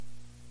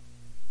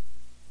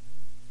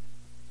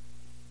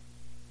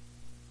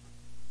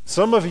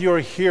Some of you are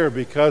here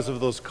because of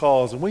those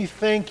calls, and we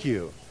thank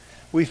you.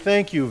 We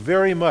thank you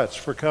very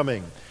much for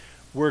coming.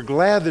 We're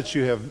glad that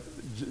you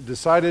have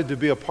decided to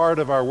be a part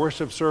of our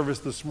worship service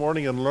this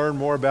morning and learn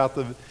more about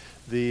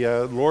the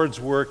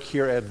Lord's work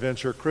here at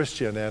Venture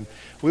Christian. And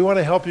we want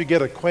to help you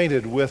get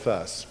acquainted with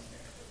us.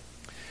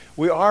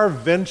 We are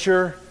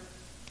Venture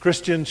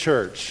Christian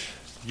Church.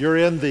 You're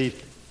in the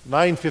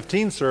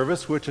 9:15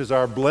 service, which is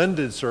our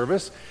blended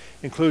service.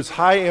 Includes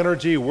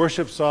high-energy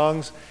worship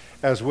songs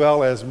as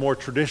well as more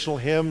traditional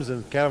hymns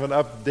and kind of an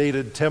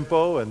updated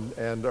tempo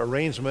and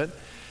arrangement.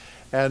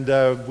 And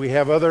we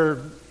have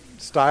other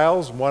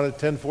styles. One at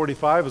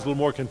 10:45 is a little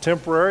more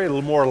contemporary, a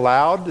little more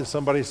loud. As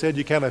somebody said,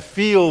 you kind of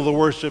feel the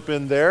worship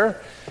in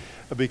there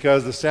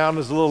because the sound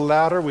is a little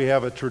louder. We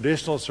have a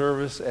traditional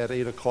service at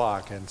 8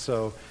 o'clock. And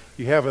so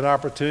you have an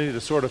opportunity to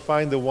sort of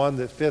find the one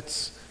that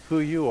fits who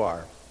you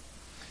are.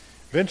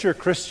 Venture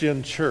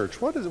Christian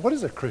Church. What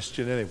is a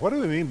Christian anyway? What do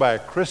we mean by a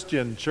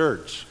Christian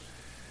church?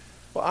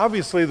 Well,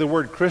 obviously the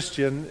word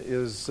Christian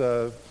is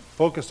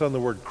focused on the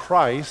word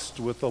Christ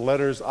with the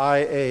letters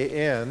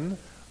I-A-N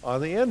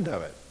on the end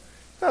of it.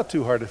 Not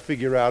too hard to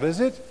figure out, is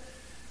it?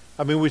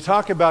 I mean, we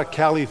talk about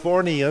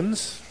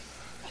Californians.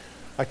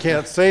 I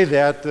can't say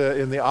that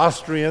in the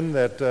Austrian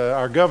that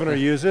our governor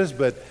uses,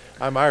 but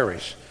I'm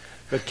Irish.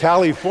 But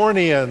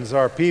Californians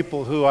are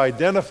people who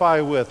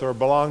identify with or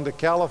belong to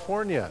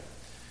California.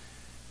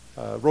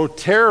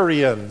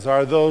 Rotarians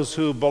are those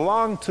who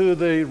belong to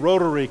the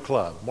Rotary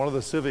Club, one of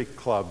the civic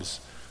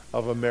clubs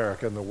of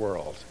America and the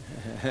world.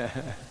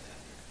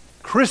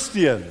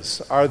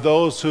 Christians are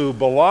those who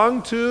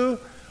belong to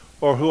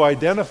or who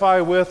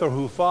identify with or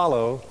who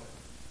follow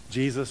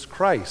Jesus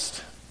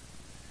Christ.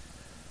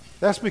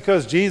 That's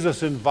because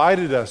Jesus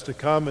invited us to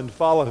come and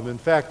follow him. In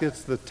fact,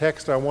 it's the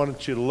text I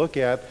wanted you to look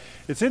at.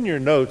 It's in your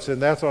notes,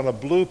 and that's on a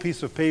blue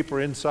piece of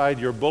paper inside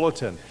your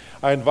bulletin.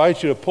 I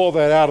invite you to pull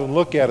that out and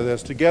look at it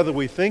as together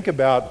we think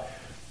about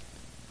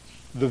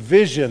the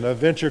vision of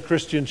Venture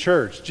Christian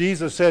Church.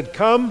 Jesus said,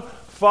 "Come,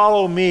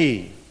 follow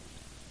me,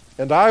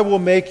 and I will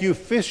make you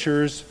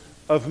fishers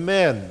of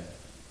men."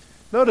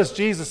 Notice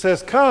Jesus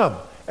says, "Come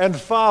and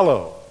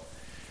follow."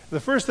 The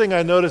first thing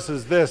I notice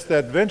is this,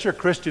 that Venture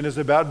Christian is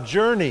about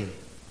journey.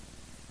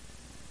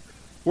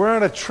 We're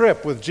on a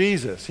trip with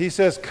Jesus. He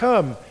says,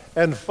 "Come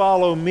and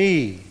follow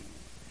me."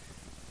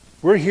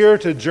 We're here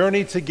to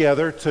journey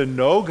together to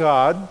know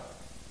God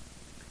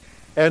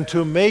and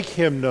to make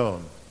him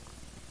known.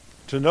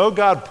 To know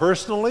God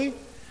personally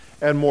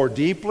and more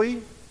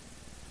deeply,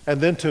 and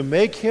then to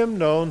make him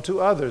known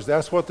to others.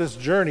 That's what this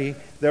journey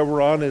that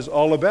we're on is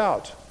all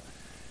about.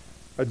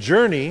 A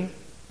journey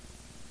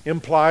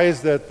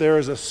implies that there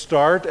is a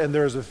start and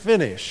there is a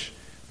finish.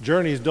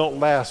 Journeys don't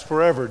last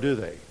forever, do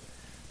they?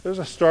 There's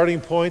a starting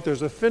point,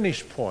 there's a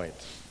finish point.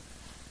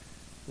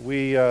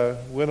 We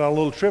went on a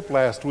little trip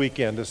last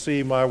weekend to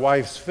see my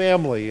wife's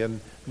family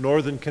in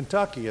northern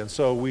Kentucky. And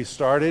so we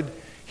started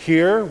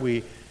here.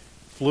 We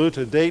flew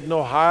to Dayton,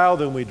 Ohio.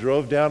 Then we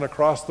drove down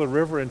across the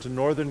river into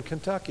northern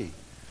Kentucky.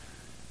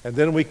 And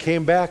then we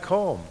came back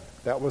home.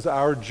 That was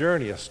our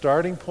journey, a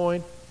starting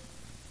point,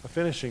 a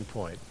finishing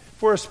point.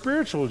 For a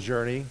spiritual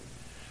journey,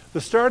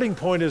 the starting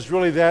point is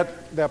really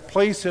that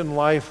place in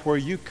life where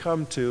you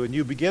come to and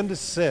you begin to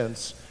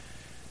sense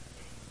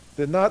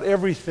that not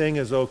everything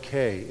is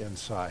okay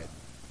inside.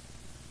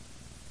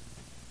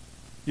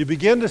 You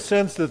begin to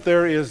sense that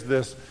there is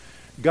this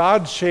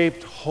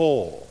God-shaped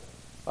hole,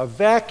 a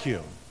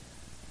vacuum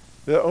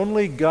that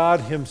only God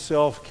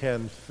himself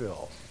can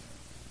fill.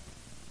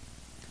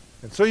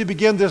 And so you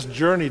begin this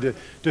journey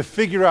to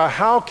figure out,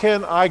 how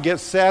can I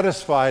get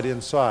satisfied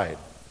inside?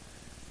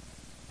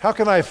 How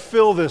can I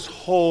fill this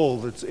hole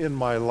that's in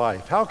my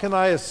life? How can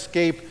I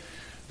escape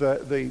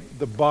the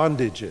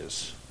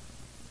bondages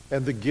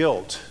and the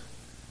guilt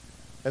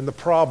and the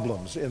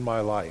problems in my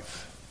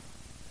life?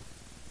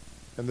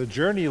 And the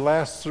journey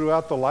lasts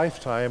throughout the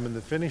lifetime, and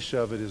the finish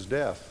of it is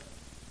death.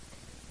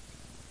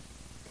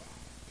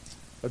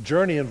 A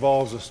journey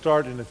involves a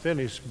start and a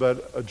finish,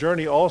 but a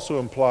journey also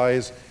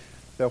implies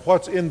that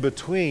what's in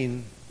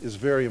between is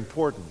very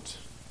important.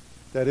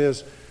 That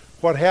is,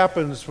 what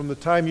happens from the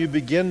time you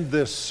begin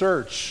this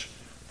search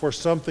for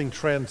something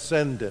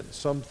transcendent,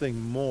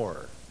 something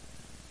more,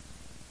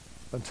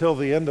 until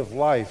the end of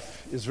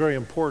life is very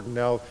important.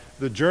 Now,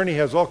 the journey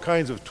has all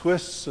kinds of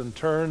twists and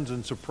turns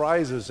and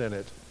surprises in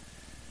it.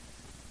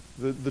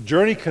 The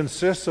journey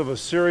consists of a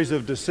series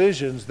of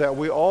decisions that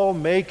we all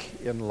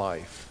make in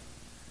life,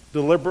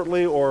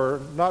 deliberately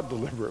or not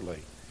deliberately.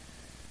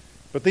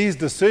 But these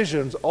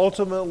decisions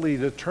ultimately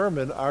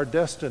determine our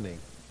destiny.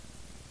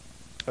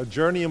 A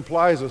journey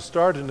implies a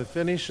start and a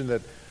finish, and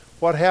that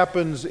what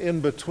happens in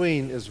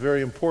between is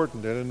very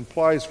important. And it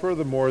implies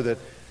furthermore that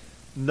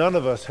none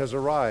of us has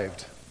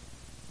arrived.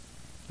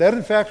 That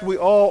in fact we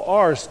all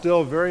are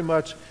still very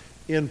much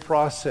in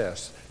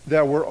process,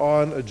 that we're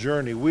on a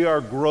journey. We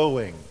are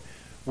growing.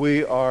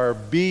 We are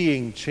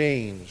being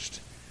changed.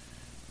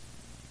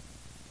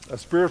 A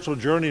spiritual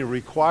journey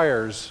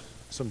requires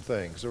some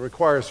things. It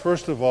requires,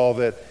 first of all,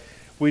 that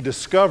we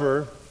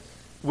discover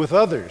with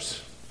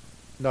others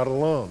not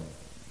alone.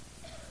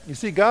 You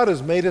see, God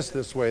has made us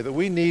this way, that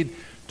we need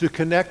to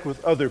connect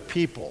with other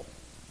people.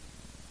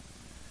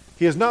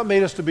 He has not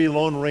made us to be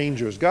lone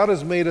rangers. God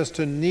has made us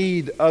to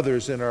need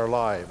others in our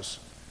lives.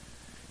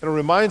 And it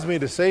reminds me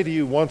to say to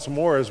you once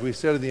more, as we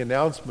said in the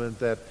announcement,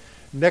 that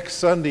next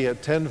Sunday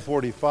at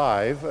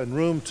 10:45 in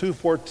room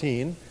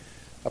 214,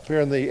 up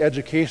here in the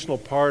educational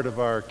part of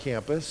our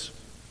campus,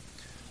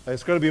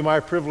 it's going to be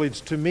my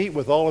privilege to meet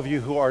with all of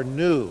you who are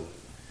new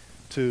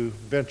to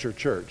Venture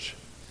Church.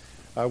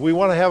 We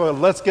want to have a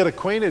let's get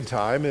acquainted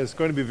time. It's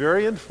going to be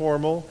very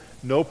informal,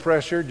 no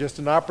pressure, just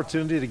an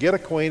opportunity to get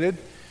acquainted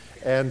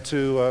and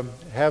to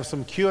have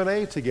some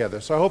Q&A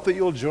together. So I hope that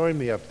you'll join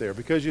me up there,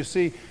 because you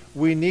see,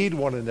 we need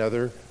one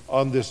another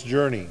on this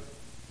journey.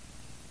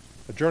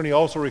 The journey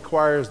also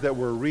requires that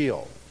we're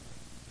real.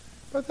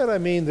 By that I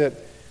mean that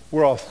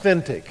we're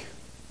authentic.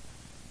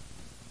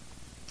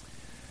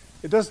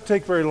 It doesn't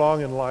take very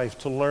long in life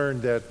to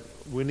learn that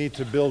we need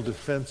to build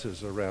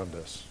defenses around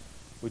us.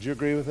 Would you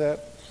agree with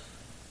that?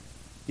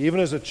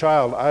 Even as a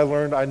child, I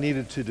learned I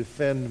needed to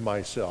defend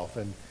myself.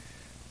 And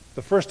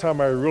the first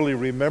time I really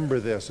remember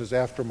this is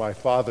after my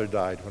father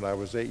died when I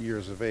was 8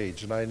 years of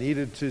age. And I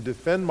needed to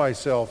defend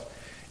myself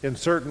in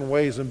certain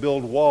ways and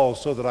build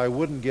walls so that I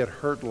wouldn't get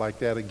hurt like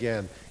that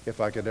again if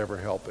I could ever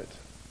help it.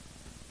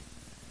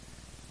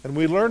 And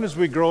we learn as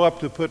we grow up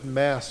to put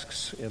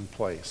masks in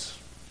place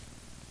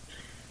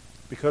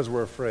because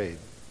we're afraid.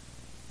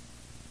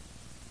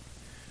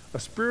 A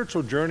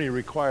spiritual journey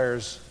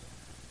requires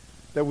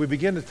that we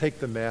begin to take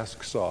the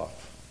masks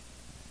off,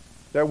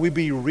 that we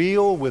be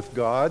real with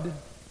God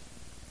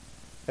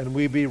and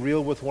we be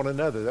real with one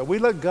another, that we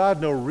let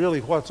God know really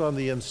what's on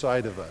the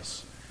inside of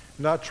us,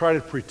 not try to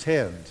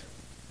pretend.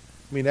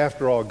 I mean,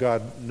 after all,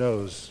 God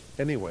knows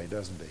anyway,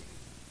 doesn't he?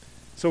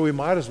 So we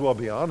might as well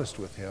be honest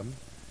with him.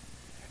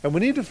 And we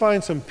need to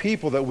find some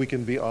people that we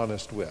can be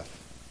honest with.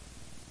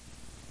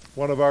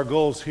 One of our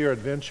goals here at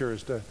Venture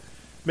is to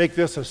make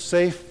this a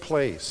safe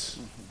place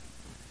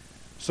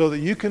so that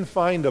you can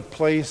find a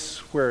place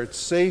where it's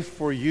safe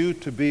for you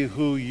to be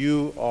who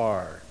you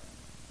are.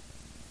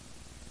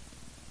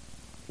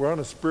 We're on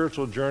a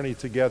spiritual journey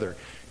together.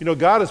 You know,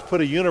 God has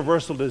put a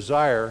universal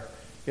desire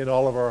in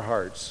all of our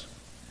hearts.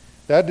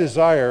 That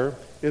desire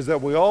is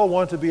that we all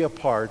want to be a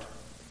part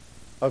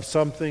of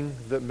something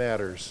that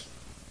matters.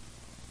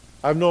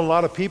 I've known a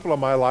lot of people in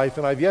my life,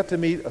 and I've yet to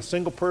meet a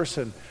single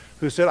person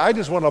who said, I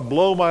just want to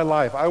blow my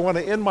life. I want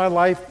to end my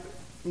life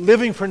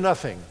living for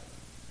nothing.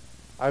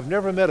 I've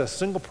never met a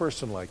single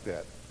person like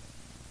that.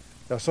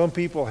 Now, some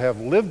people have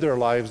lived their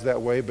lives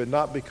that way, but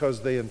not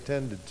because they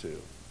intended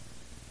to.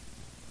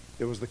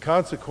 It was the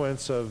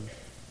consequence of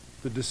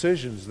the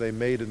decisions they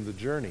made in the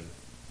journey.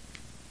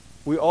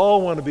 We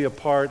all want to be a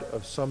part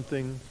of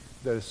something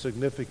that is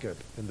significant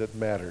and that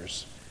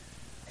matters.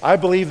 I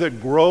believe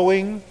that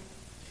growing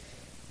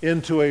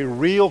into a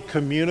real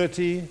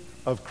community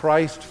of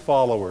Christ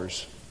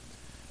followers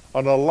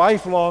on a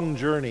lifelong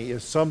journey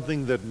is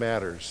something that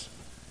matters,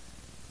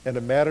 and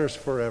it matters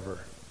forever.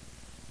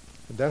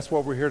 And that's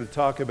what we're here to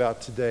talk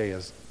about today,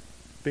 is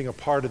being a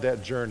part of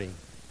that journey.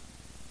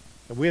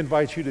 And we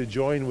invite you to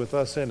join with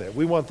us in it.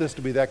 We want this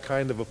to be that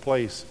kind of a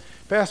place.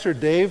 Pastor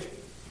Dave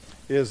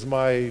is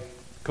my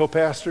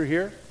co-pastor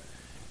here.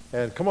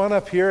 And come on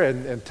up here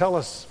and tell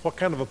us what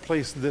kind of a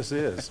place this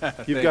is.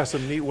 You've got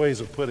some neat ways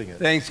of putting it.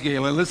 Thanks,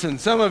 Galen. Listen,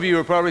 some of you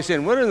are probably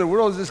saying, what in the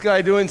world is this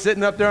guy doing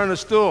sitting up there on a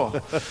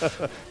stool?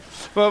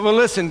 But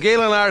listen,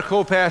 Galen and I are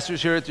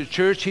co-pastors here at the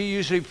church. He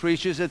usually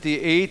preaches at the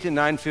 8 and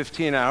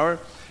 9:15 hour.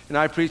 And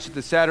I preach at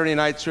the Saturday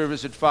night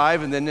service at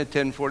 5 and then the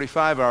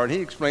 10:45 hour. And he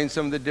explains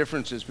some of the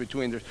differences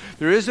between there.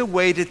 There is a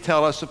way to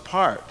tell us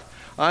apart.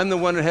 I'm the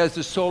one that has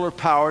the solar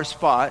power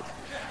spot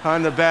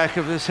on the back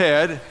of his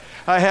head.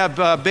 I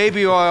have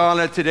baby oil on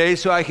it today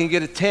so I can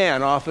get a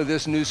tan off of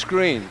this new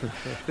screen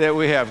that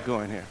we have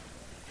going here.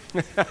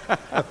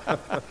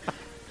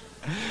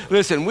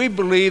 Listen, we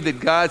believe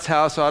that God's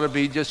house ought to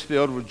be just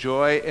filled with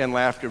joy and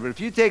laughter. But if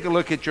you take a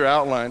look at your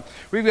outline,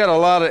 we've got a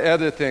lot of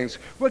other things.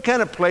 What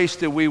kind of place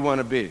do we want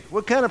to be?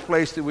 What kind of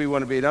place do we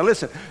want to be? Now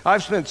listen,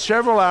 I've spent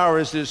several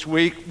hours this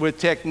week with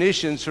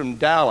technicians from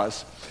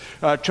Dallas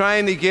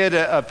trying to get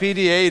a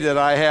PDA that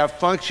I have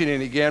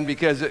functioning again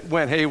because it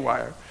went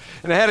haywire.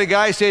 And I had a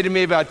guy say to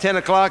me about 10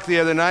 o'clock the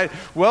other night,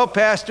 well,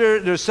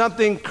 Pastor, there's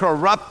something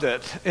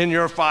corrupted in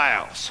your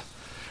files.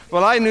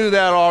 Well, I knew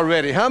that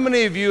already. How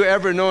many of you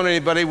ever known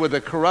anybody with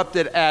a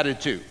corrupted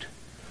attitude?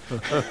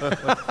 And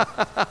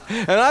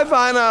I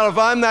find out if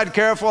I'm not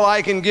careful,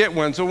 I can get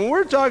one. So when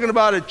we're talking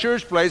about a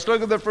church place,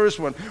 look at the first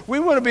one. We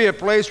want to be a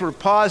place where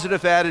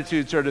positive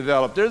attitudes are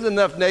developed. There's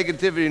enough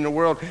negativity in the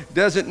world. It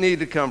doesn't need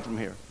to come from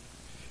here.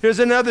 Here's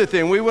another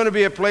thing. We want to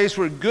be a place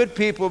where good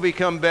people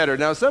become better.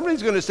 Now,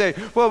 somebody's going to say,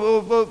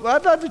 well, I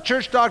thought the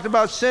church talked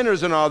about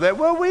sinners and all that.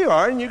 Well, we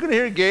are, and you're going to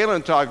hear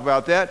Galen talk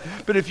about that.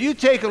 But if you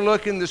take a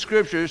look in the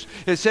scriptures,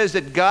 it says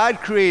that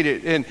God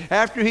created, and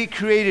after he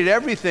created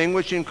everything,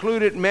 which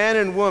included man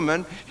and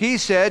woman, he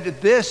said,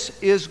 this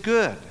is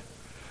good.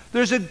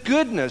 There's a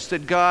goodness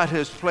that God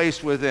has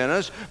placed within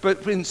us,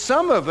 but in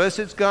some of us,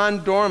 it's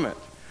gone dormant.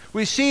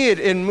 We see it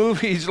in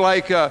movies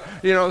like,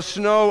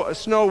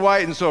 Snow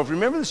White and so forth.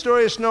 Remember the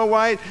story of Snow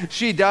White?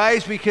 She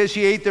dies because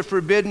she ate the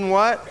forbidden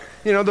what?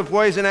 The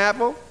poison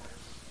apple?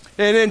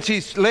 And then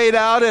she's laid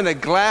out in a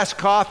glass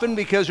coffin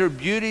because her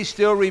beauty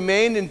still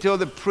remained until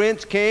the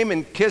prince came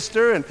and kissed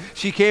her, and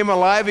she came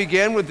alive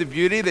again with the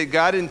beauty that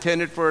God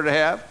intended for her to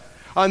have.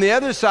 On the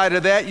other side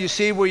of that, you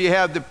see where you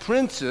have the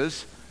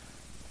princess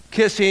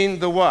kissing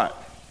the what?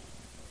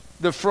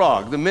 The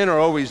frog. The men are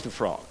always the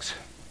frogs.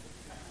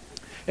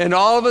 And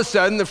all of a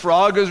sudden, the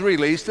frog is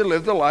released to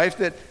live the life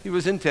that he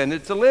was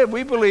intended to live.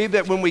 We believe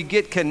that when we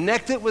get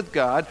connected with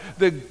God,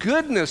 the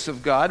goodness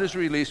of God is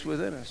released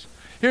within us.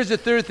 Here's the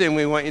third thing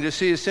we want you to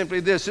see is simply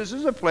this. This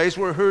is a place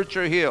where hurts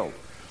are healed.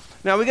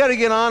 Now, we got to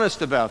get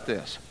honest about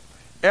this.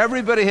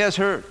 Everybody has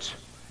hurts.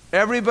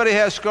 Everybody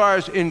has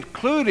scars,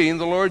 including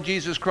the Lord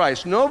Jesus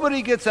Christ.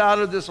 Nobody gets out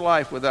of this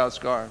life without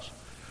scars.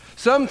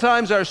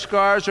 Sometimes our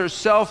scars are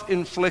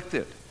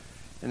self-inflicted,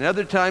 and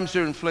other times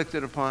they're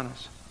inflicted upon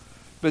us.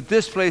 But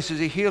this place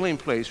is a healing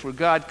place where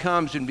God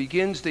comes and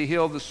begins to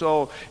heal the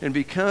soul. And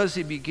because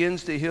he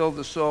begins to heal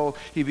the soul,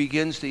 he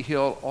begins to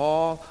heal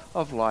all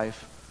of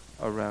life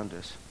around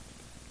us.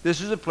 This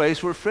is a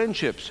place where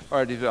friendships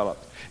are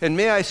developed. And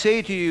may I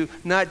say to you,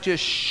 not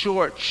just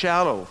short,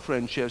 shallow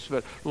friendships,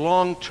 but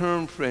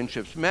long-term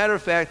friendships. Matter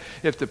of fact,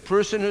 if the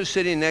person who's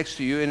sitting next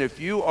to you, and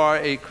if you are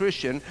a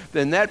Christian,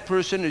 then that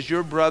person is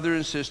your brother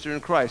and sister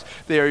in Christ.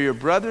 They are your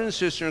brother and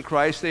sister in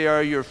Christ. They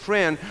are your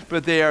friend,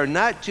 but they are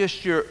not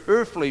just your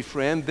earthly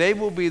friend. They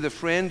will be the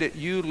friend that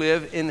you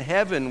live in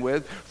heaven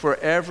with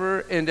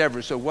forever and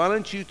ever. So why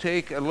don't you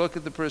take a look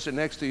at the person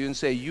next to you and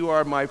say, you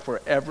are my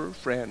forever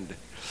friend.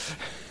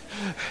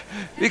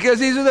 Because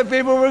these are the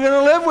people we're going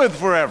to live with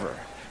forever.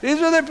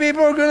 These are the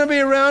people we're going to be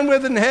around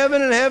with in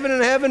heaven and heaven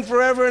and heaven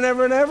forever and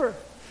ever and ever.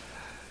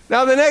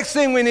 Now, the next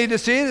thing we need to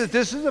see is that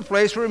this is a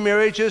place where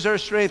marriages are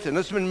strengthened.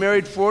 Let's been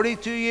married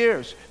 42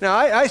 years. Now,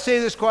 I say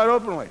this quite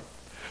openly.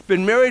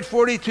 Been married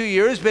 42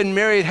 years, been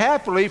married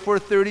happily for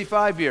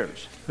 35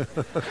 years.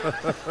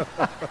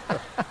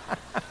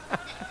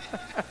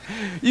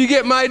 You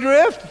get my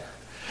drift?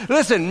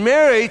 Listen,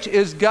 marriage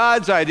is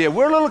God's idea.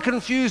 We're a little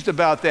confused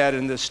about that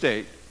in this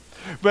state.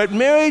 But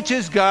marriage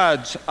is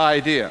God's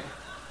idea.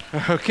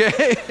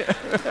 Okay?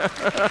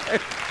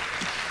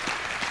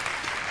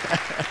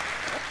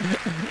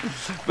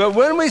 But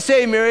when we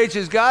say marriage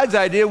is God's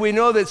idea, we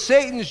know that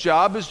Satan's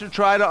job is to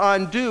try to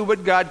undo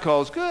what God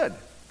calls good.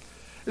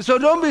 And so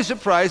don't be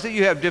surprised that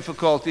you have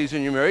difficulties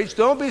in your marriage.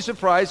 Don't be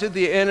surprised that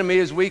the enemy,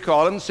 as we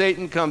call him,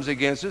 Satan, comes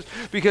against us,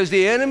 because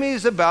the enemy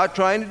is about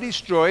trying to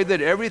destroy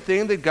that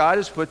everything that God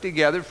has put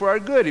together for our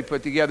good. He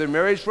put together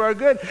marriage for our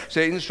good.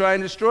 Satan's trying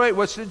to destroy it.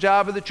 What's the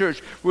job of the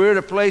church? We're at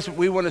a place that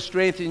we want to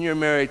strengthen your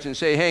marriage and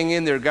say, hang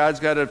in there.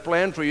 God's got a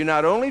plan for you,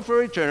 not only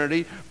for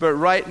eternity, but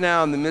right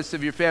now in the midst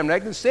of your family.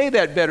 I can say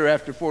that better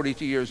after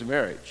 42 years of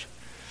marriage.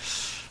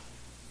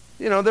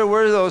 There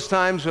were those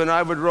times when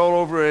I would roll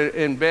over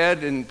in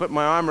bed and put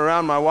my arm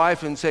around my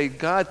wife and say,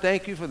 God,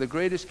 thank you for the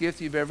greatest gift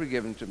you've ever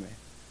given to me.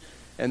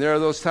 And there are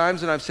those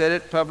times, and I've said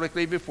it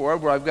publicly before,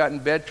 where I've gotten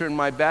in bed, turned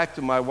my back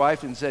to my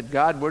wife and said,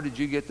 God, where did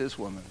you get this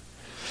woman?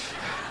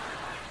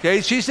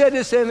 Okay, she said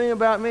the same thing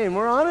about me, and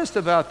we're honest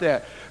about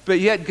that. But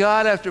yet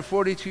God, after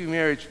 42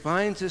 marriage,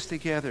 binds us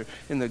together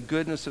in the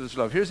goodness of his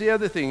love. Here's the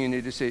other thing you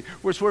need to see,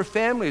 where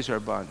families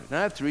are bonded. And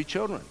I have 3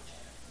 children.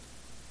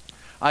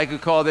 I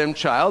could call them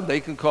child, they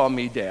can call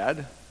me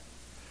dad.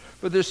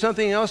 But there's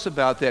something else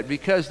about that.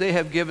 Because they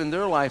have given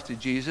their life to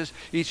Jesus,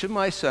 each of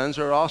my sons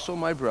are also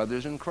my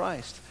brothers in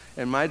Christ.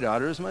 And my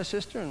daughter is my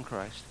sister in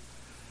Christ.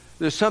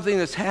 There's something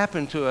that's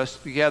happened to us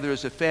together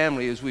as a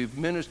family as we've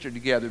ministered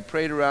together,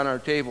 prayed around our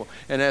table,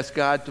 and asked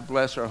God to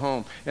bless our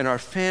home. And our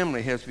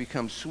family has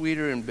become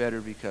sweeter and better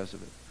because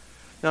of it.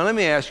 Now let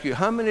me ask you,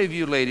 how many of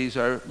you ladies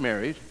are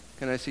married?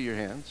 Can I see your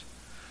hands?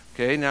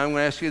 Okay, now I'm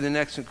going to ask you the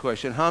next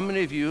question. How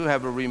many of you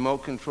have a remote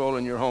control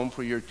in your home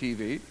for your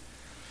TV?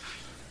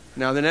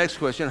 Now the next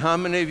question, how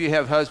many of you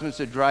have husbands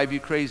that drive you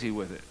crazy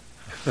with it?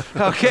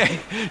 Okay,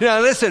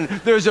 now listen,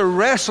 there's a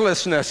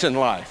restlessness in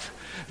life.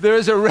 There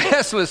is a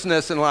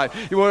restlessness in life.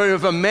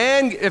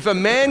 If a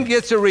man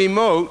gets a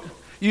remote,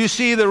 you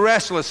see the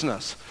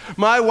restlessness.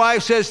 My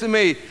wife says to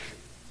me,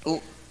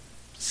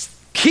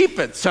 keep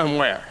it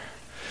somewhere.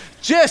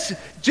 Just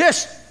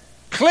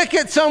click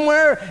it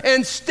somewhere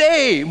and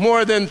stay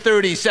more than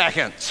 30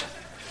 seconds.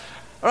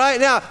 All right,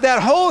 now,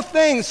 that whole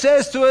thing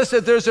says to us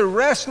that there's a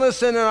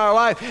restlessness in our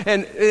life.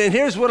 And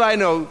here's what I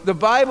know. The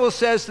Bible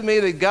says to me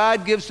that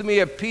God gives to me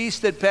a peace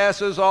that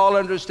passes all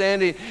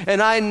understanding.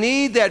 And I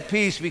need that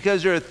peace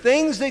because there are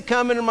things that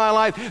come into my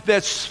life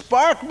that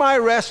spark my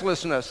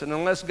restlessness. And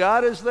unless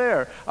God is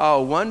there,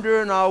 I'll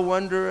wonder and I'll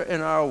wonder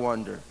and I'll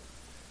wonder.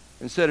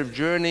 Instead of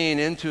journeying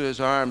into his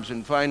arms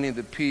and finding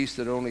the peace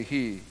that only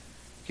he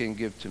can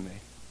give to me.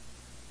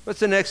 What's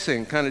the next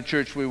thing, kind of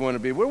church we want to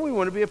be? Well, we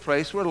want to be a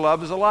place where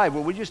love is alive,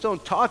 where we just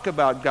don't talk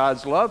about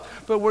God's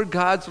love, but where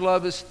God's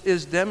love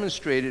is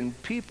demonstrated,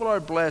 and people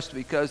are blessed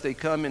because they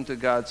come into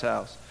God's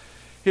house.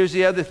 Here's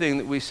the other thing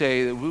that we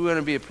say, that we want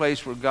to be a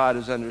place where God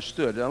is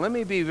understood. Now, let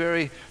me be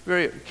very,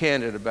 very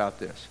candid about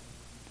this.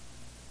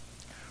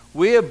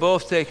 We have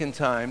both taken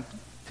time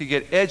to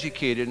get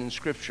educated in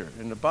Scripture,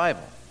 in the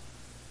Bible.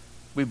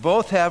 We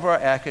both have our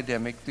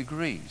academic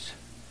degrees.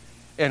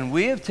 And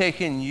we have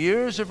taken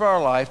years of our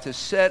life to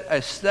set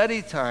a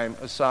study time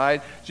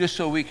aside just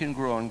so we can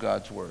grow in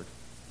God's Word.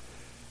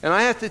 And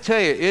I have to tell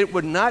you, it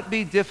would not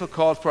be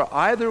difficult for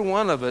either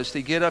one of us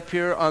to get up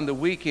here on the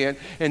weekend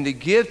and to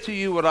give to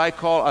you what I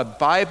call a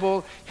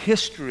Bible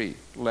history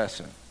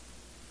lesson.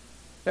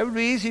 That would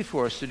be easy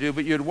for us to do,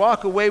 but you'd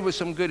walk away with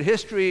some good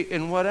history,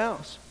 and what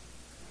else?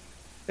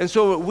 And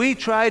so what we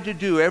try to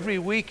do every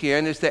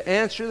weekend is to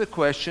answer the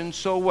question,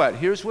 so what?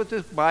 Here's what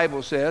the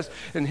Bible says,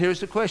 and here's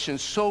the question,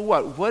 so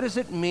what? What does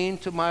it mean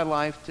to my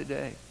life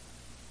today?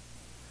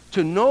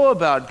 To know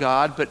about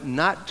God, but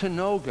not to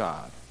know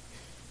God,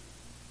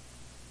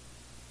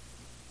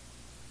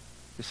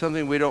 is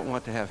something we don't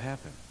want to have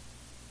happen.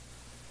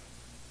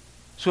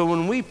 So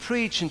when we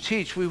preach and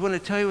teach, we want to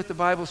tell you what the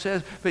Bible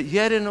says, but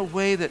yet in a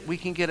way that we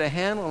can get a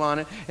handle on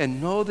it and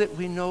know that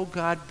we know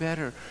God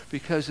better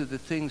because of the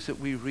things that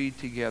we read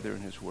together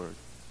in His Word.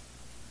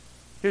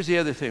 Here's the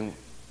other thing,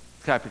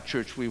 type of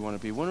church we want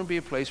to be. We want to be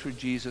a place where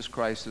Jesus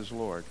Christ is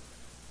Lord.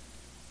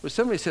 Well,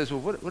 somebody says, well,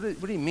 what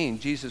do you mean,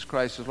 Jesus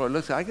Christ is Lord?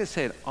 Listen, I can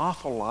say an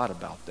awful lot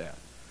about that.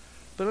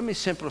 But let me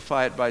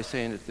simplify it by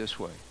saying it this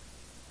way.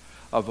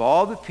 Of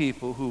all the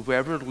people who've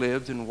ever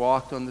lived and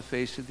walked on the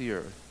face of the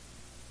earth,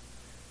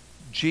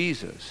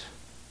 Jesus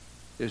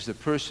is the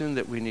person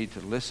that we need to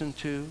listen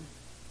to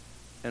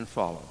and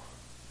follow.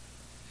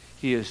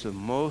 He is the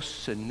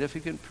most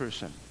significant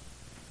person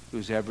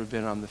who's ever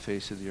been on the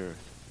face of the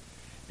earth.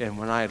 And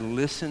when I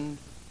listen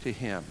to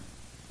Him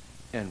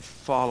and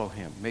follow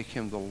Him, make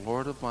Him the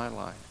Lord of my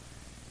life,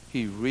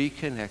 He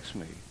reconnects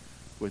me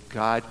with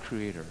God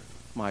Creator,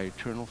 my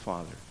eternal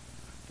Father,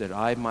 that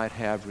I might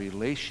have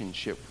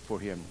relationship for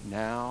Him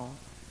now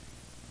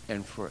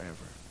and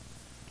forever.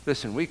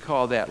 Listen, we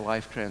call that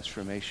life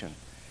transformation.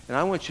 And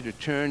I want you to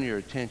turn your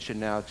attention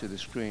now to the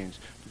screens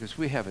because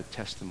we have a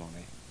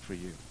testimony for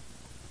you.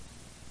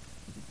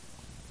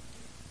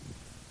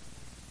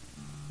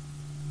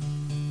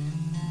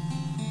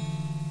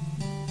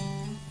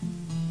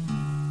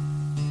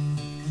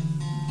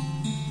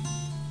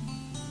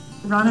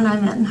 Ron and I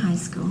met in high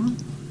school.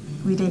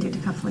 We dated a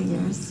couple of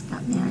years,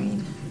 got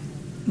married,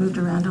 moved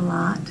around a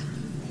lot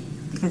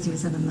because he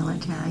was in the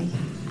military,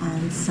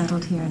 and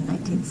settled here in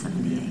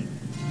 1978.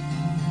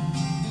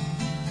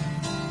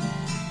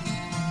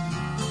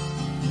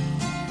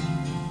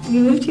 We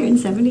moved here in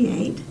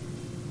 78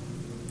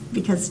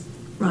 because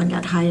Ron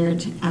got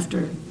hired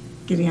after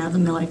getting out of the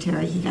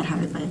military. He got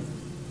hired by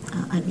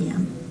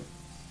IBM.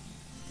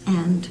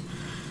 And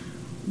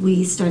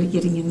we started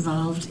getting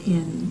involved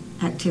in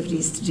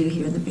activities to do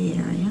here in the Bay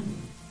Area.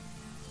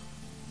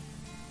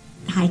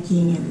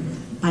 Hiking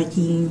and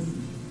biking,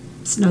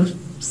 snow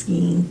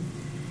skiing,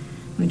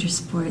 winter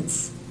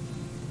sports.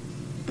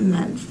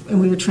 And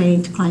we were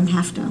training to climb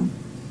Half Dome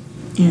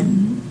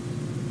in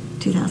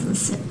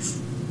 2006.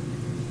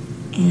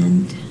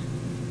 And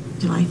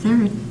July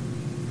 3rd,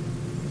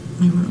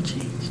 my world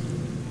changed.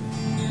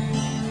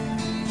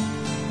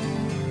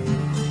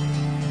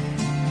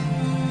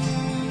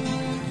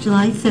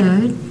 July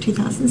 3rd,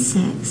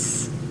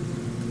 2006,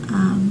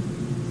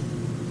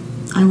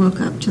 I woke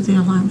up to the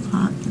alarm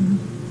clock, and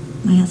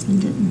my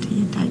husband didn't. He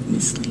had died in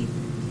his sleep.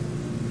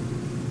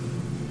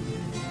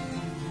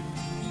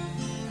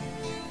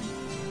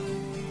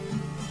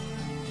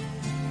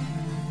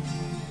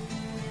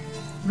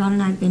 Ron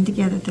and I have been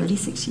together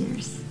 36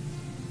 years.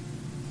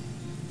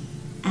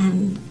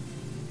 And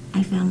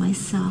I found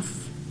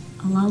myself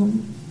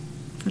alone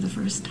for the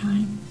first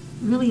time.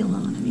 Really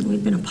alone. I mean,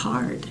 we'd been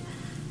apart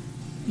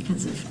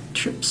because of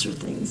trips or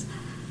things,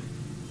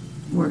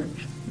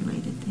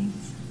 work-related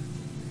things.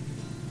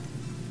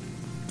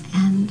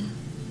 And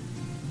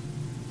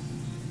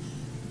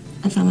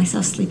I found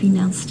myself sleeping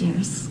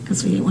downstairs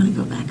because we didn't want to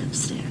go back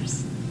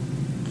upstairs.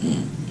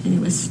 And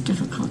it was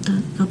difficult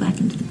to go back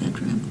into the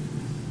bedroom.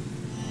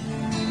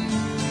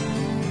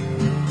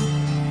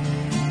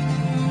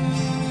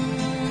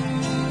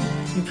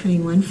 You're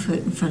putting one foot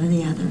in front of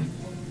the other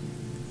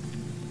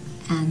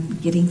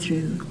and getting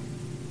through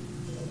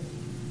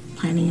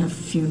planning a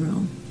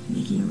funeral,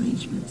 making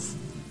arrangements.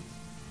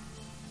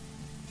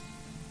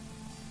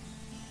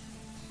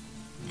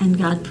 And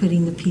God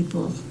putting the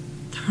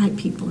right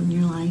people in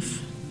your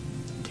life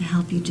to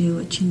help you do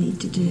what you need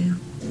to do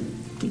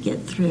to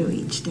get through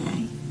each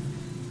day.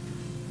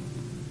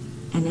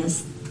 And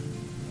as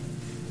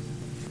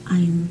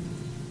I'm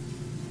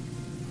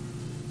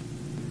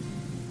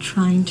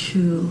trying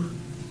to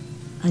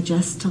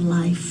adjust to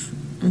life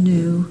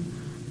anew,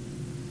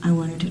 I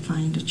wanted to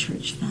find a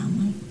church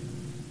family.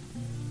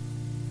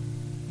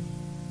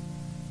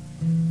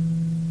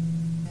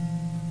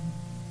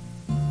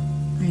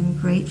 I'm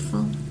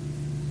grateful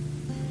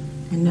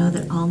and know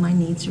that all my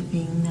needs are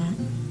being met.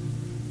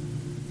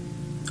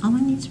 All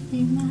my needs are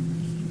being met.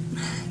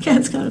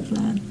 God's got a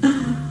plan.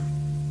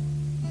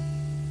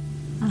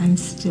 I'm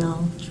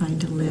still trying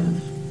to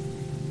live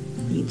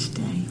each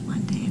day, one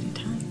day at a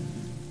time.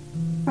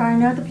 For I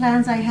know the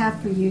plans I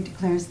have for you,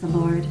 declares the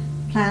Lord,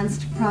 plans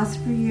to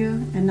prosper you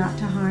and not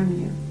to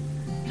harm you,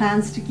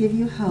 plans to give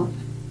you hope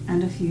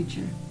and a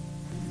future.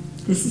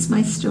 This is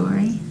my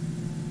story.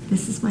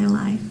 This is my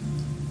life.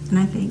 And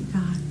I thank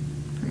God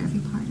for every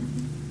part of it.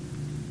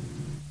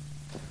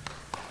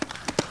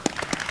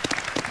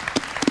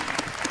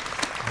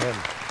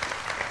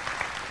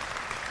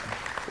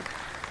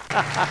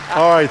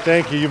 All right,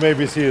 thank you. You may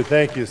be seated.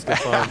 Thank you,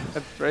 Stefan.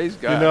 Praise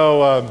God. You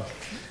know,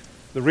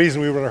 the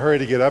reason we were in a hurry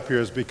to get up here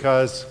is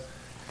because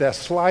that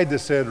slide that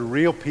said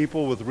real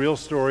people with real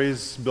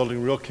stories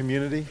building real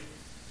community,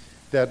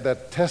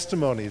 that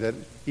testimony that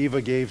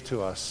Eva gave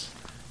to us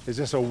is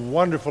just a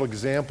wonderful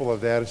example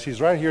of that. And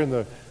she's right here in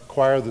the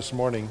choir this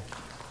morning.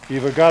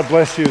 Eva, God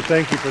bless you.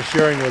 Thank you for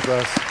sharing with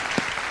us.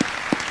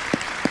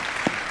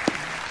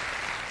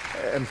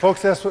 And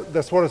folks, that's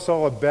what it's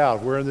all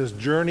about. We're in this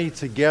journey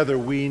together.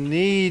 We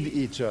need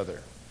each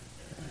other.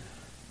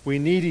 We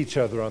need each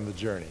other on the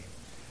journey.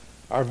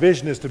 Our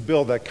vision is to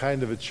build that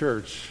kind of a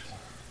church.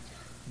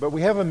 But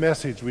we have a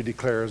message we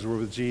declare as we're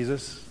with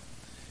Jesus.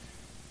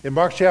 In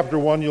Mark chapter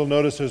 1, you'll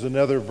notice there's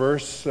another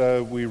verse.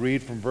 We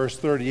read from verse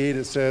 38.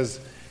 It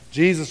says,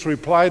 Jesus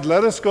replied,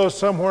 "Let us go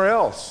somewhere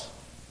else."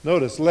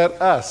 Notice, let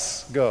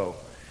us go.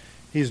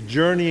 He's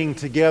journeying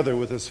together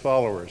with his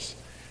followers.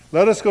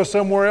 Let us go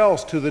somewhere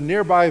else to the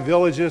nearby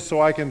villages so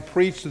I can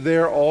preach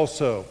there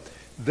also.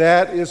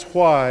 That is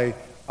why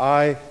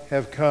I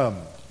have come.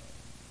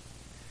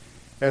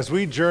 As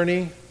we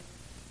journey,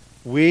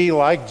 we,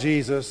 like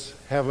Jesus,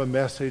 have a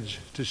message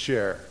to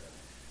share.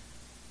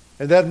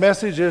 And that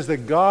message is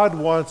that God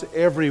wants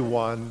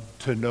everyone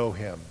to know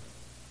him.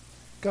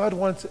 God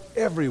wants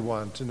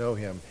everyone to know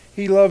him.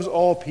 He loves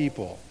all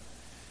people.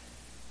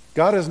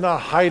 God is not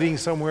hiding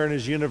somewhere in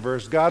his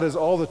universe. God is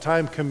all the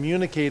time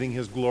communicating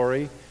his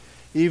glory,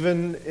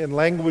 even in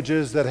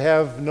languages that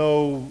have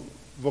no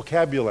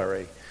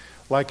vocabulary,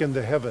 like in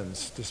the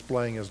heavens,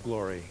 displaying his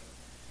glory.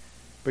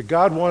 But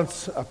God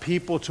wants a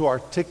people to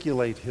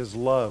articulate his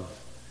love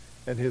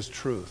and his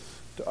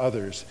truth to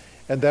others,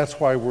 and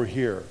that's why we're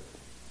here.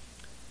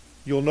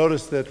 You'll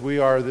notice that we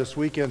are this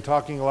weekend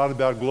talking a lot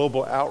about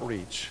global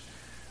outreach.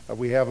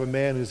 We have a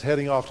man who's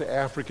heading off to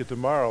Africa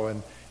tomorrow,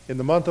 and in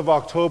the month of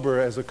October,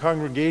 as a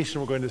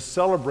congregation, we're going to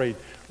celebrate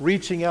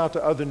reaching out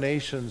to other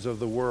nations of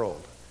the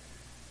world.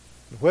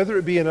 Whether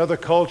it be in other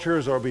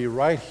cultures or be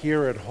right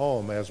here at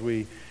home, as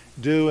we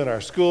do in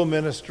our school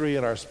ministry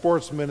and our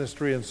sports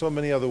ministry and so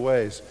many other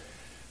ways,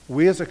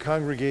 we as a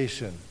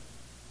congregation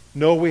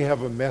know we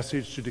have a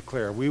message to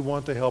declare. We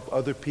want to help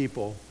other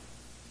people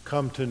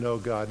come to know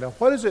God. Now,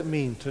 what does it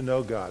mean to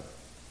know God?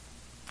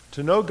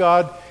 To know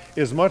God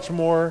is much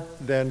more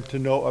than to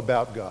know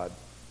about God.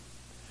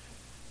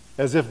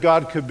 As if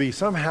God could be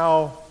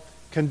somehow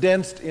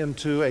condensed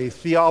into a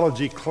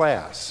theology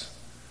class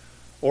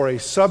or a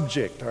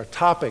subject or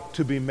topic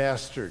to be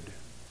mastered.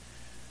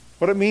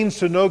 What it means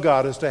to know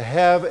God is to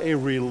have a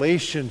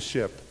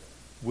relationship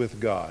with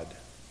God.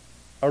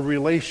 A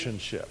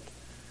relationship.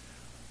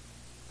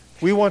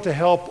 We want to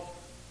help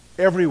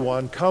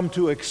everyone come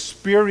to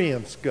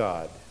experience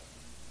God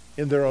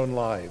in their own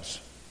lives.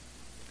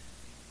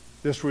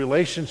 This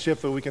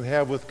relationship that we can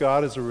have with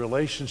God is a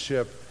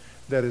relationship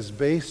that is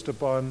based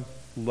upon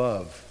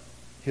love,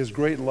 his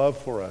great love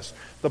for us.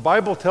 The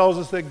Bible tells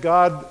us that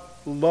God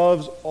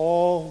loves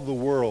all the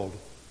world,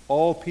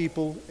 all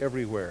people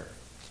everywhere.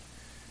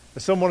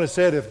 As someone has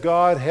said, if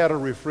God had a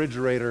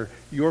refrigerator,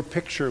 your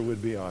picture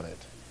would be on it.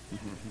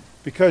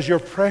 Because you're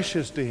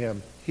precious to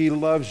him. He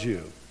loves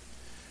you.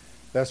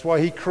 That's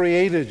why he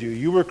created you.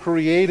 You were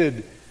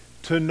created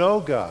to know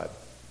God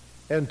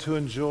and to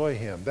enjoy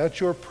him.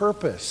 That's your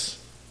purpose.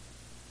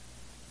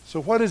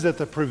 So what is it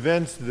that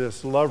prevents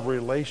this love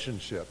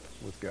relationship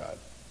with God?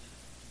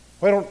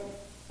 Why don't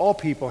all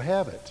people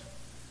have it?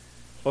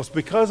 Well, it's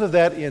because of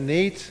that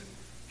innate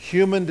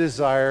human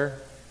desire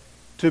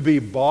to be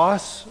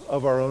boss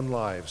of our own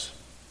lives.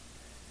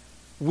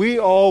 We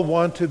all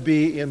want to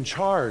be in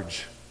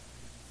charge.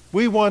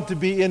 We want to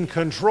be in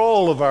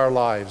control of our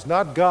lives,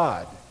 not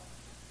God.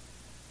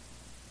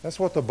 That's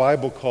what the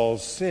Bible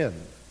calls sin.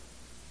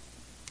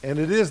 And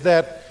it is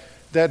that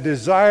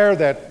desire,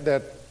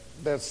 that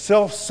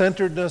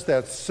self-centeredness,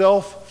 that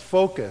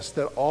self-focus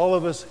that all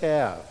of us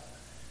have.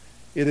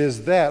 It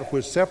is that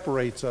which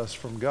separates us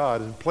from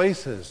God and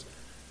places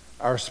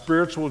our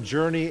spiritual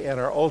journey and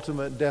our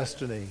ultimate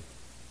destiny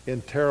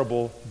in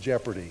terrible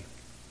jeopardy.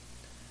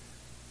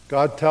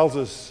 God tells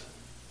us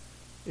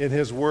in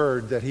his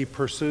word that he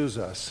pursues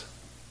us.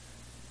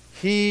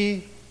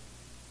 He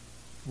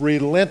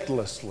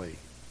relentlessly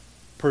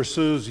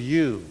pursues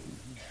you.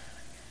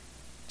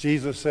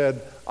 Jesus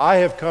said, I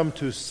have come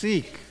to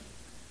seek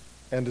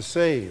and to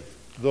save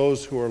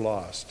those who are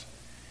lost.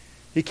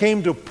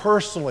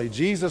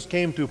 Jesus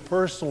came to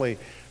personally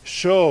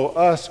show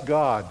us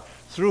God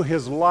through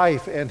his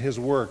life and his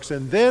works,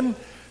 and then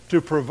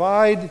to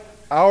provide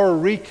our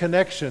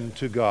reconnection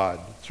to God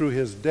through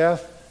his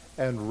death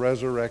and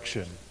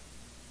resurrection.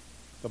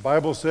 The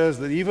Bible says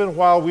that even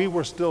while we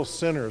were still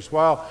sinners,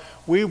 while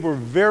we were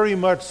very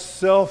much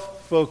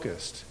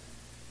self-focused,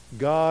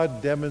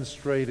 God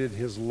demonstrated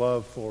his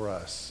love for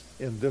us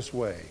in this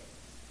way.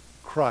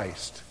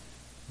 Christ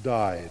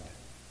died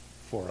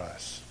for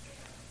us.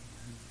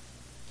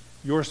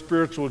 Your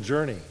spiritual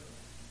journey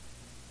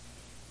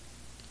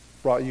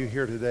brought you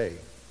here today,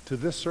 to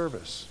this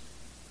service,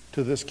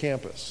 to this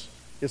campus.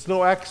 It's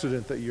no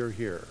accident that you're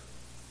here.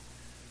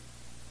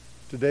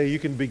 Today you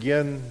can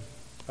begin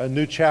a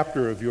new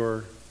chapter of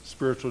your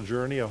spiritual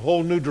journey, a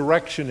whole new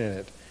direction in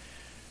it,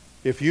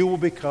 if you will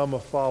become a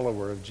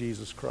follower of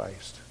Jesus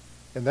Christ.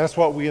 And that's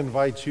what we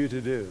invite you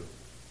to do.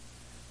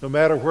 No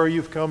matter where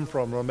you've come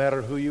from, no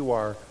matter who you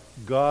are,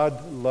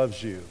 God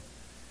loves you.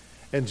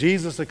 And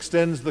Jesus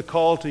extends the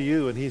call to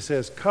you, and he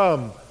says,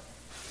 "Come,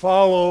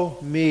 follow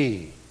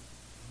me,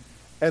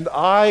 and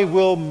I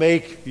will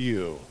make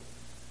you."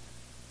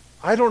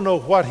 I don't know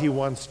what he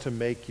wants to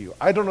make you.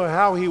 I don't know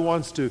how he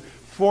wants to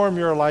form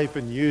your life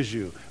and use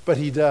you, but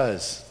he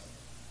does.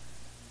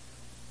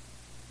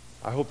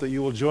 I hope that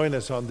you will join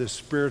us on this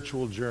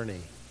spiritual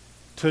journey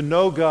to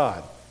know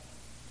God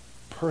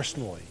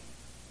personally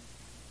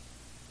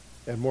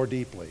and more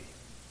deeply,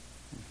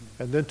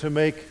 and then to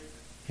make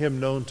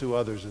him known to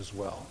others as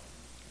well.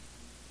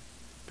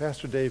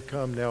 Pastor Dave,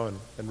 come now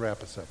and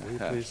wrap us up, will you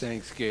please?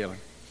 Thanks, Galen.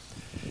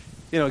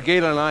 You know,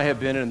 Galen and I have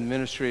been in the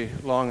ministry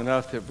long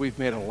enough that we've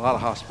made a lot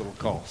of hospital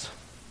calls.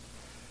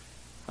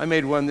 I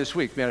made one this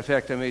week. Matter of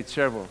fact, I made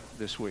several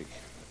this week.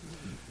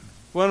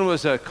 One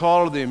was a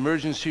call to the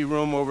emergency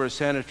room over at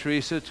Santa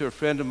Teresa to a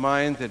friend of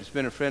mine that has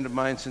been a friend of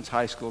mine since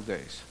high school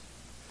days.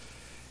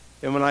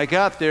 And when I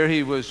got there,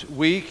 he was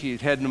weak.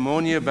 He'd had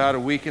pneumonia about a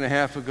week and a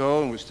half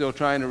ago and was still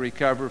trying to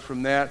recover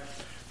from that.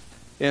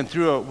 And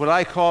through what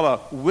I call a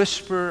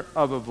whisper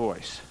of a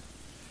voice,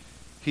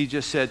 he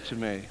just said to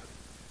me,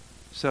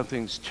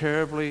 "Something's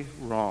terribly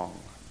wrong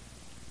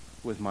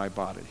with my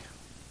body."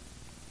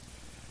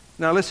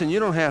 Now listen, you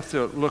don't have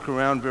to look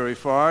around very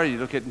far. You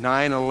look at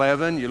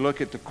 9/11, you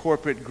look at the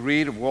corporate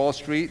greed of Wall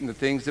Street and the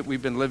things that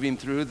we've been living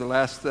through the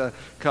last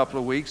couple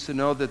of weeks to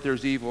know that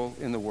there's evil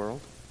in the world.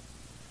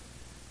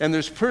 And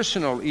there's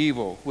personal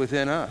evil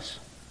within us.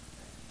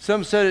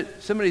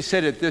 Somebody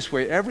said it this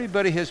way: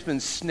 everybody has been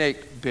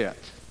snake bit,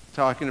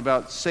 talking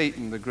about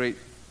Satan, the great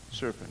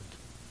serpent.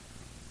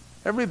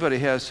 Everybody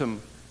has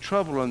some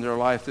trouble in their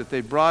life that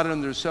they brought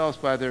on themselves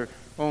by their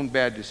own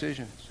bad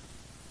decisions.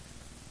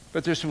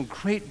 But there's some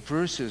great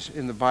verses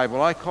in the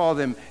Bible. I call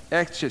them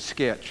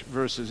Etch-a-Sketch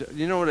verses.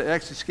 You know what an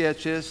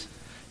Etch-a-Sketch is?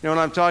 You know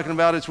what I'm talking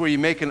about? It's where you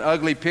make an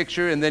ugly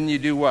picture and then you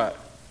do what?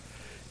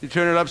 You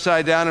turn it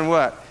upside down and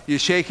what? You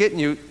shake it and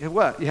you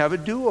what? You have a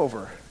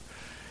do-over.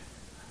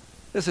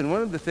 Listen,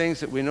 one of the things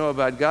that we know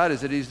about God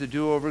is that he's the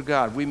do-over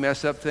God. We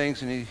mess up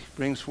things and he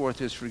brings forth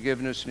his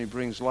forgiveness and he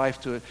brings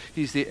life to it.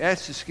 He's the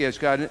Etch-a-Sketch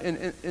God.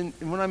 And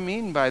what I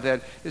mean by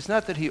that is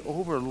not that he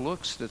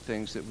overlooks the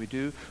things that we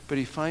do, but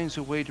he finds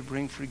a way to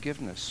bring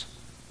forgiveness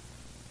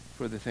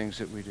for the things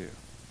that we do.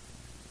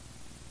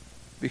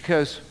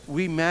 Because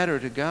we matter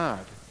to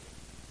God,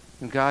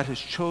 and God has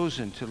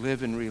chosen to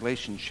live in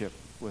relationship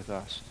with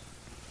us.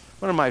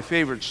 One of my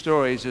favorite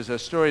stories is a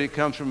story that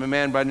comes from a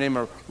man by the name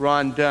of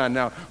Ron Dunn.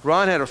 Now,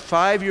 Ron had a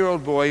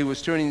 5-year-old boy who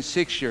was turning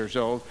 6 years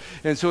old.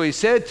 And so he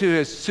said to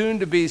his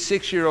soon-to-be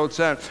 6-year-old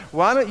son,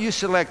 "Why don't you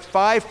select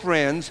 5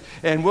 friends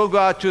and we'll go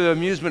out to the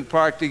amusement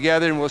park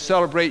together and we'll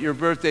celebrate your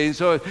birthday." And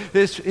so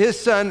his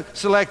son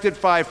selected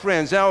 5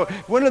 friends. Now,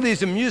 one of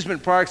these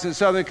amusement parks in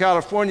Southern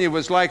California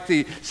was like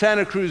the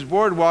Santa Cruz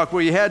Boardwalk,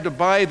 where you had to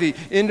buy the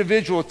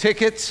individual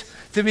tickets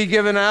to be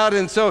given out.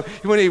 And so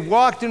when he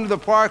walked into the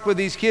park with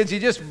these kids, he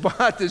just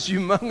bought this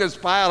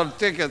humongous pile of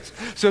tickets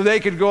so they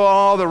could go on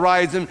all the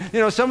rides. And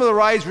you know, some of the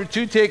rides were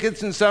 2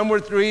 tickets and some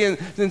were 3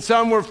 and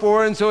some were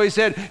 4. And so he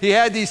said he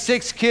had these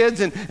 6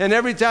 kids, and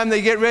every time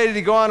they get ready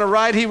to go on a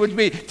ride, he would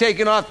be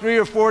taking off 3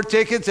 or 4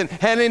 tickets and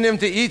handing them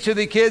to each of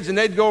the kids, and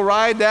they'd go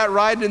ride that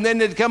ride, and then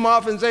they'd come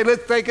off and say,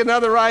 "Let's take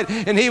another ride."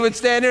 And he would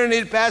stand there and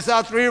he'd pass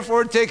out 3 or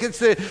 4 tickets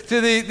to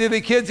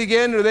the kids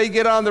again, or they'd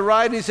get on the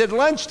ride. And he said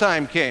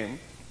lunchtime came.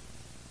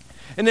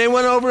 And they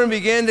went over and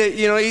began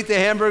to, eat the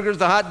hamburgers,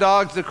 the hot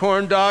dogs, the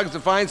corn dogs,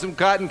 to find some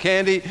cotton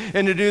candy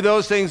and to do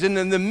those things. And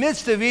in the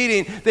midst of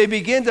eating, they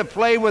began to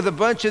play with a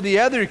bunch of the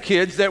other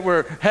kids that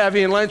were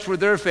having lunch with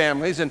their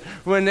families. And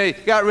when they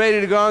got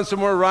ready to go on some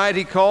more ride,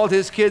 he called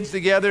his kids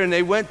together and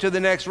they went to the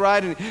next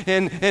ride.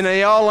 And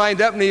they all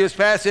lined up and he was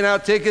passing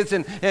out tickets.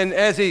 And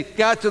as he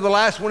got to the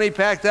last one, he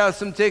packed out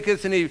some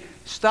tickets and he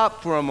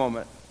stopped for a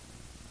moment.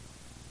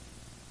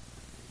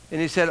 And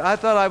he said, "I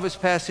thought I was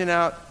passing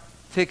out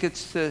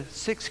tickets to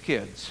 6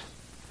 kids."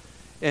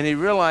 And he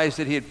realized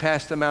that he had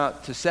passed them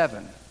out to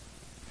 7.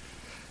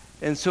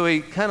 And so he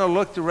kind of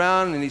looked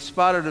around and he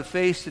spotted a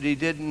face that he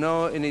didn't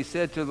know, and he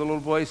said to the little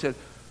boy, he said,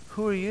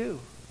 "Who are you?"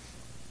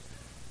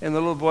 And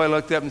the little boy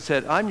looked up and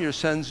said, "I'm your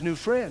son's new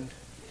friend."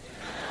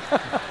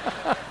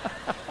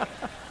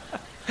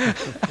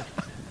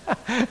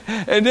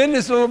 And then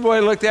this little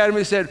boy looked at him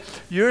and said,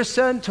 "Your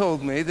son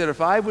told me that if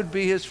I would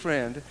be his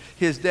friend,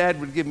 his dad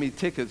would give me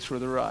tickets for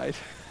the ride."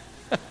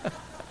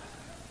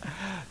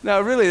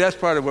 Now, really, that's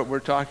part of what we're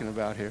talking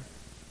about here.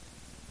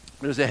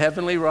 There's a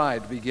heavenly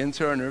ride. Begins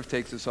here on earth,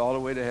 takes us all the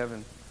way to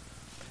heaven.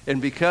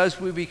 And because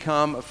we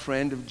become a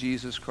friend of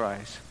Jesus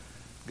Christ,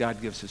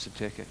 God gives us a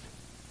ticket.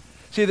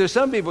 See, there's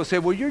some people who say,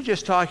 well, you're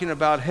just talking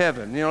about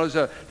heaven. You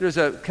know, there's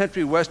a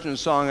country western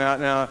song out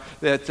now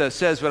that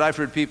says what I've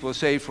heard people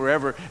say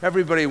forever.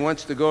 Everybody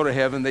wants to go to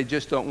heaven, they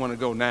just don't want to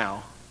go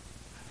now.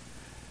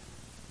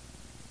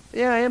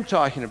 Yeah, I am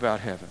talking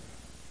about heaven.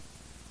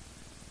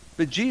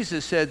 But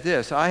Jesus said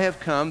this, I have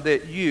come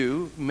that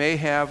you may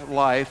have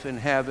life and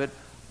have it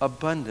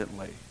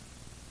abundantly.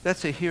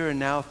 That's a here and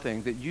now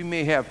thing, that you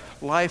may have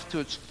life to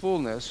its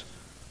fullness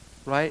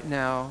right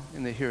now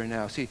in the here and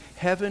now. See,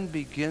 heaven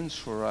begins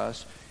for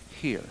us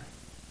here.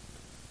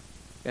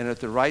 And at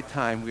the right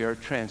time, we are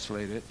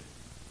translated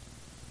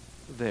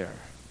there.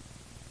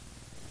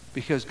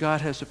 Because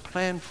God has a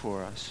plan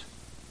for us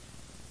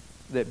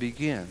that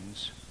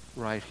begins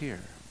right here.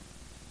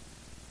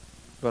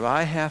 But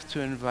I have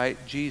to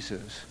invite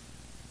Jesus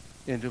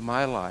into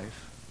my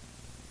life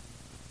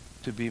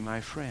to be my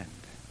friend.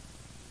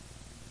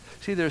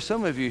 See, there's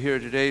some of you here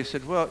today who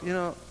said, well, you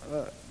know,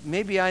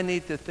 maybe I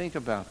need to think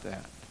about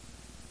that.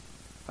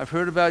 I've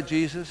heard about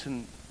Jesus,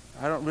 and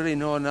I don't really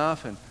know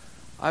enough, and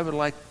I would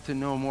like to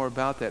know more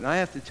about that. And I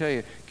have to tell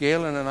you,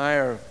 Galen and I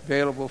are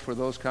available for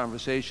those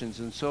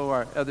conversations, and so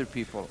are other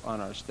people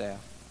on our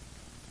staff.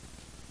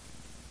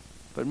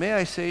 But may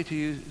I say to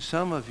you,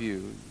 some of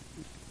you,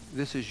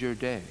 this is your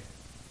day.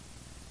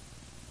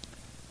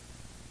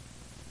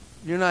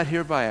 You're not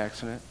here by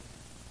accident.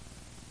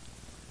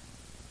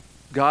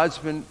 God's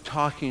been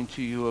talking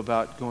to you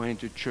about going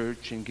to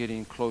church and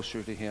getting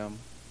closer to Him.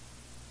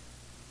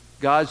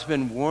 God's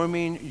been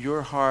warming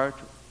your heart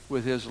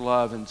with His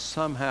love, and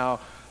somehow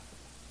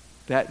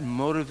that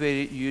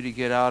motivated you to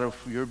get out of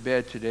your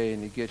bed today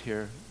and to get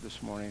here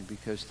this morning,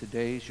 because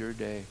today's your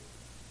day.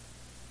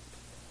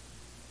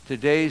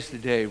 Today's the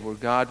day where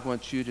God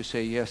wants you to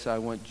say, yes, I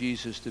want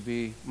Jesus to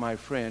be my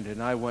friend,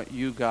 and I want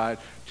you, God,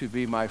 to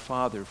be my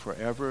Father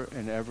forever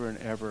and ever and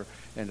ever,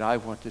 and I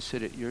want to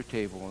sit at your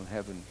table in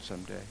heaven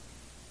someday.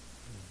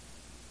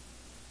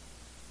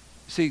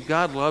 See,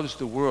 God loves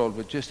the world,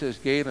 but just as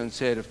Galen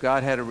said, if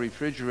God had a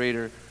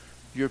refrigerator,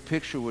 your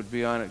picture would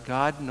be on it.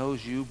 God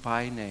knows you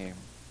by name,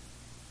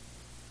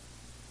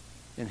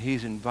 and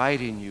He's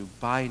inviting you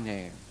by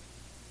name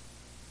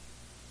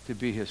to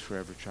be His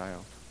forever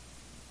child.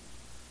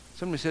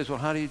 Somebody says, well,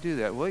 how do you do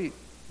that? Well, you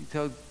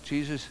tell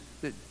Jesus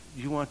that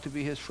you want to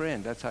be His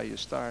friend. That's how you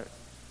start.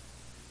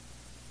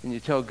 And you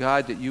tell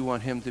God that you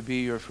want Him to be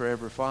your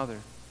forever Father.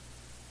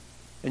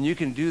 And you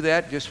can do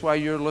that just while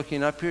you're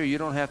looking up here. You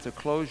don't have to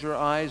close your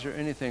eyes or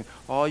anything.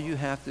 All you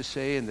have to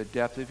say in the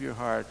depth of your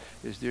heart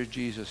is, dear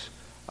Jesus,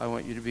 I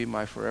want you to be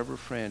my forever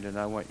friend, and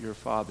I want your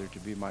Father to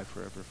be my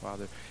forever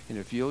Father. And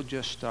if you'll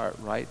just start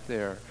right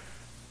there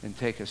and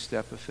take a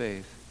step of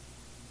faith,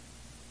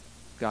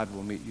 God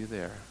will meet you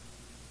there.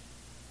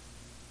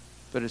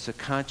 But it's a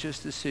conscious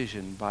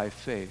decision by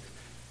faith.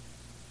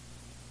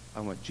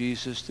 I want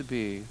Jesus to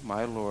be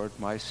my Lord,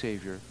 my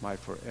Savior, my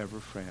forever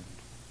friend.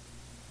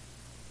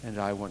 And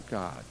I want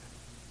God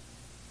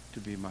to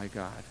be my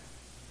God.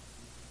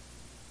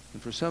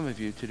 And for some of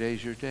you,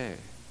 today's your day.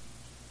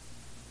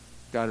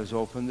 God has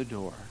opened the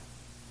door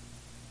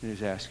and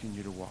He's asking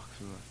you to walk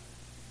through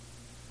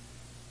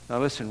it. Now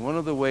listen, one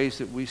of the ways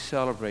that we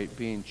celebrate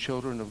being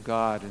children of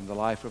God in the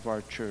life of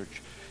our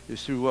church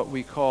is through what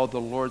we call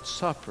the Lord's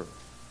Supper.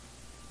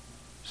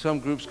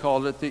 Some groups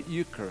call it the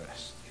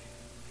Eucharist.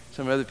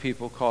 Some other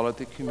people call it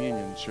the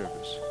communion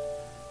service.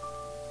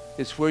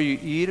 It's where you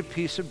eat a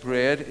piece of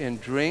bread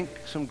and drink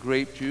some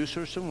grape juice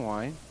or some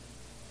wine,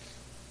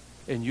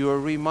 and you are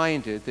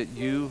reminded that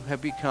you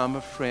have become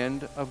a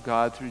friend of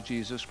God through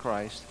Jesus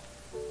Christ,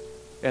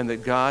 and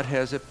that God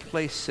has a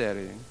place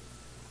setting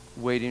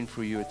waiting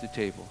for you at the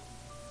table.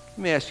 Let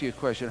me ask you a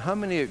question. How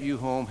many of you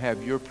home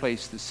have your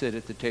place to sit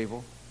at the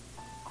table?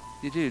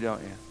 You do,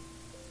 don't you?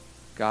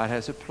 God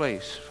has a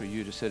place for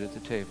you to sit at the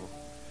table.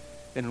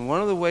 And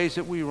one of the ways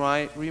that we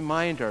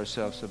remind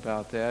ourselves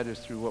about that is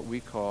through what we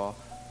call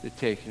the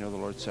taking of the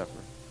Lord's Supper.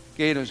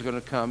 Galen's going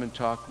to come and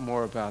talk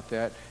more about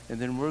that, and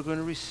then we're going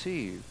to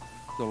receive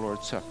the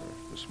Lord's Supper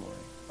this morning.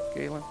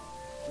 Galen?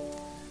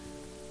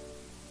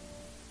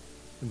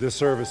 In this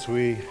service,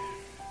 we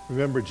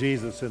remember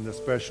Jesus in a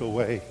special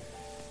way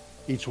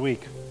each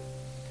week.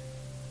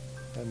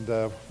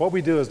 And what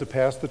we do is to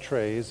pass the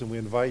trays, and we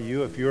invite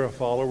you, if you're a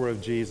follower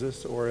of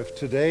Jesus, or if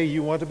today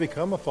you want to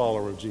become a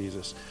follower of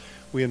Jesus,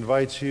 we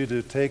invite you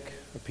to take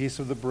a piece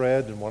of the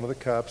bread and one of the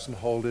cups and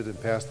hold it and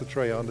pass the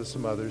tray on to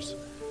some others.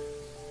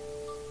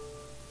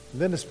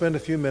 And then to spend a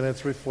few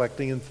minutes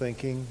reflecting and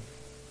thinking,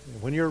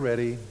 and when you're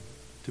ready,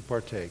 to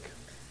partake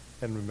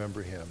and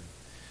remember Him.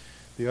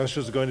 The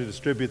ushers are going to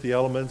distribute the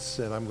elements,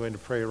 and I'm going to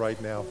pray right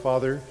now.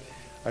 Father,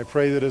 I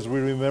pray that as we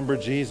remember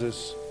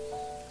Jesus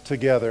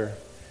together,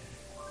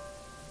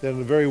 that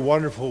in a very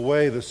wonderful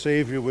way the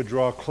Savior would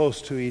draw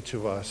close to each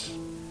of us.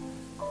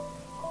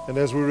 And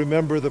as we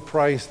remember the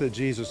price that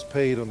Jesus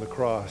paid on the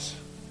cross,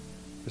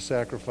 the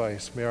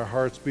sacrifice. May our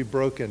hearts be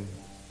broken.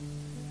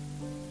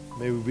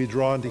 May we be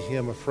drawn to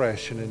him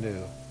afresh and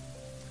anew.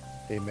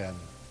 Amen.